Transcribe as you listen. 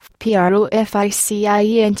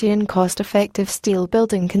Proficient and cost-effective steel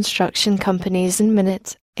building construction companies in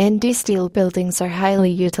Minot. ND steel buildings are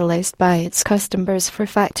highly utilized by its customers for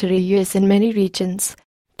factory use in many regions.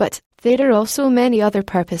 But there are also many other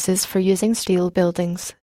purposes for using steel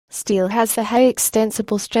buildings. Steel has a high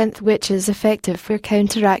extensible strength which is effective for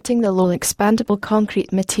counteracting the low expandable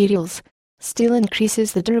concrete materials. Steel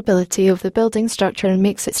increases the durability of the building structure and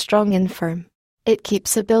makes it strong and firm. It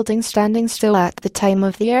keeps a building standing still at the time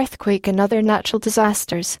of the earthquake and other natural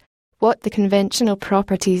disasters. What the conventional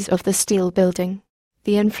properties of the steel building?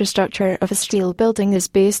 The infrastructure of a steel building is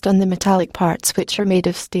based on the metallic parts which are made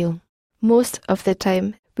of steel. Most of the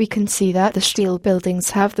time, we can see that the steel buildings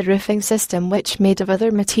have the roofing system which made of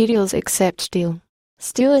other materials except steel.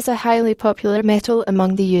 Steel is a highly popular metal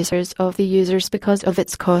among the users because of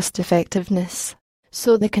its cost effectiveness.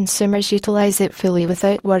 So the consumers utilize it fully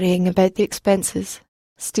without worrying about the expenses.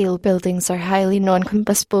 Steel buildings are highly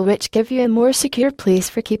non-combustible which give you a more secure place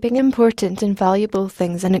for keeping important and valuable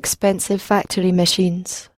things and expensive factory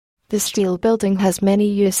machines. The steel building has many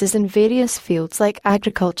uses in various fields like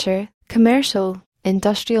agriculture, commercial,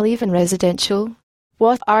 industrial, even residential.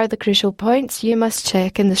 What are the crucial points you must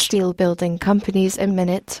check in the steel building companies in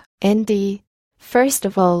Minot, ND? First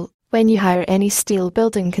of all, when you hire any steel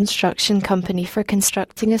building construction company for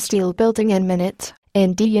constructing a steel building in Minot,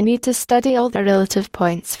 ND, you need to study all the relative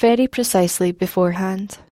points very precisely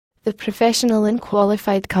beforehand. The professional and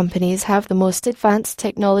qualified companies have the most advanced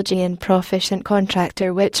technology and proficient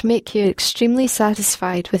contractor which make you extremely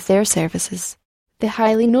satisfied with their services. The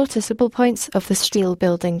highly noticeable points of the steel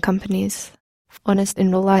building companies: honest and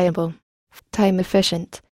reliable, time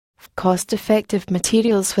efficient, cost-effective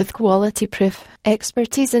materials with quality proof,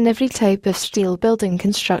 expertise in every type of steel building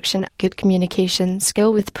construction, good communication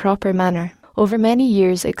skill with proper manner, over many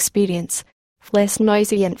years experience, less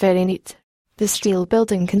noisy and very neat. The steel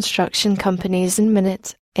building construction companies in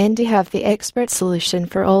Minot, ND have the expert solution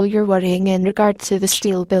for all your worrying in regard to the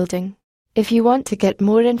steel building. If you want to get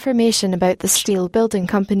more information about the steel building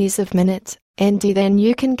companies of Minot, ND, then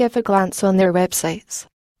you can give a glance on their websites.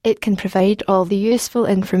 It can provide all the useful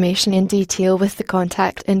information in detail with the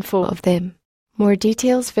contact info of them. More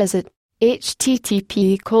details visit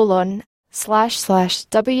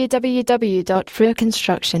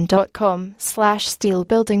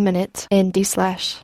http://www.fruconstruction.com/steelbuildingminot nd/